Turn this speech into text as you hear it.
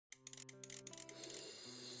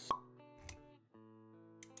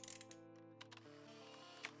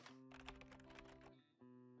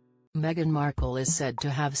Meghan Markle is said to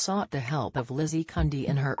have sought the help of Lizzie Cundy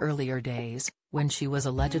in her earlier days, when she was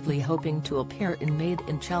allegedly hoping to appear in Made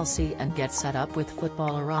in Chelsea and get set up with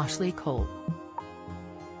footballer Ashley Cole.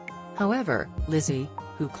 However, Lizzie,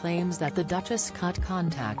 who claims that the Duchess cut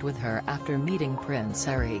contact with her after meeting Prince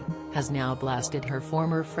Harry, has now blasted her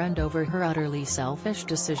former friend over her utterly selfish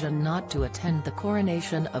decision not to attend the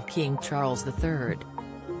coronation of King Charles III.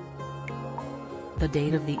 The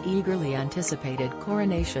date of the eagerly anticipated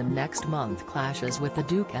coronation next month clashes with the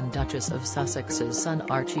Duke and Duchess of Sussex's son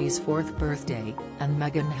Archie's 4th birthday, and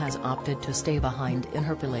Meghan has opted to stay behind in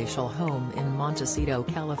her palatial home in Montecito,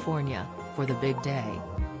 California, for the big day.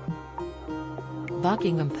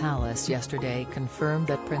 Buckingham Palace yesterday confirmed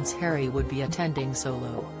that Prince Harry would be attending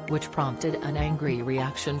solo, which prompted an angry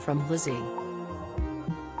reaction from Lizzie.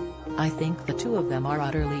 "I think the two of them are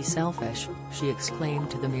utterly selfish," she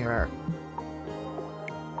exclaimed to the Mirror.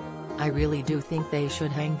 "I really do think they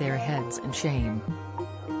should hang their heads in shame."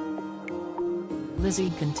 Lizzie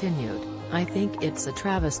continued, "I think it's a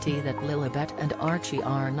travesty that Lilibet and Archie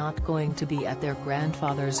are not going to be at their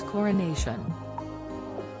grandfather's coronation.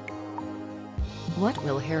 What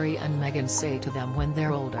will Harry and Meghan say to them when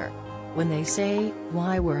they're older? When they say,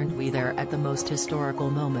 'Why weren't we there at the most historical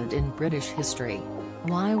moment in British history?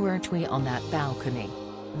 Why weren't we on that balcony?'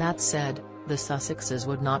 That said, the Sussexes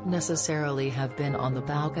would not necessarily have been on the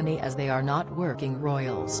balcony as they are not working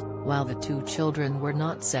royals, while the two children were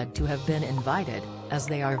not said to have been invited, as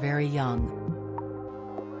they are very young."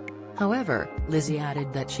 However, Lizzie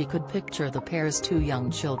added that she could picture the pair's two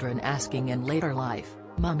young children asking in later life,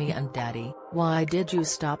 "Mummy and Daddy, why did you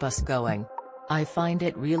stop us going? I find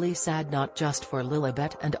it really sad not just for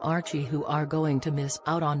Lilibet and Archie who are going to miss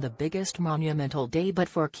out on the biggest monumental day but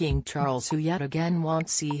for King Charles who yet again won't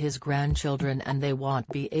see his grandchildren and they won't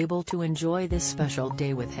be able to enjoy this special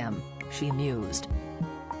day with him," she mused.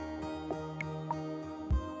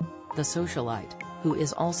 The socialite, who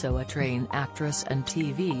is also a trained actress and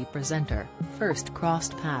TV presenter, first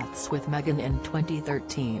crossed paths with Meghan in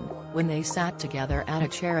 2013, when they sat together at a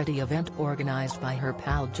charity event organized by her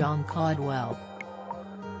pal John Caldwell.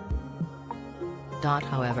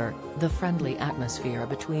 However, the friendly atmosphere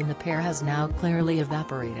between the pair has now clearly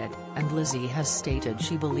evaporated, and Lizzie has stated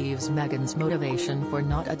she believes Meghan's motivation for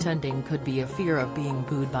not attending could be a fear of being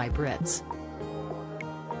booed by Brits.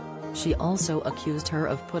 She also accused her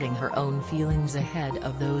of putting her own feelings ahead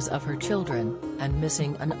of those of her children, and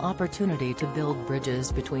missing an opportunity to build bridges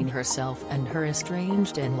between herself and her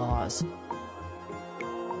estranged in-laws.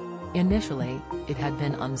 Initially, it had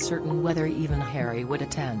been uncertain whether even Harry would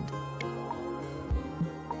attend.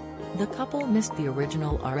 The couple missed the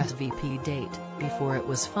original RSVP date, before it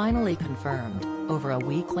was finally confirmed, over a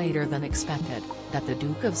week later than expected, that the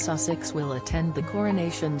Duke of Sussex will attend the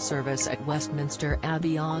coronation service at Westminster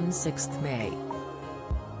Abbey on 6 May.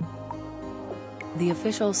 The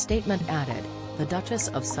official statement added, "The Duchess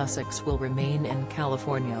of Sussex will remain in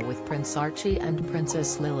California with Prince Archie and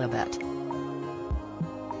Princess Lilibet."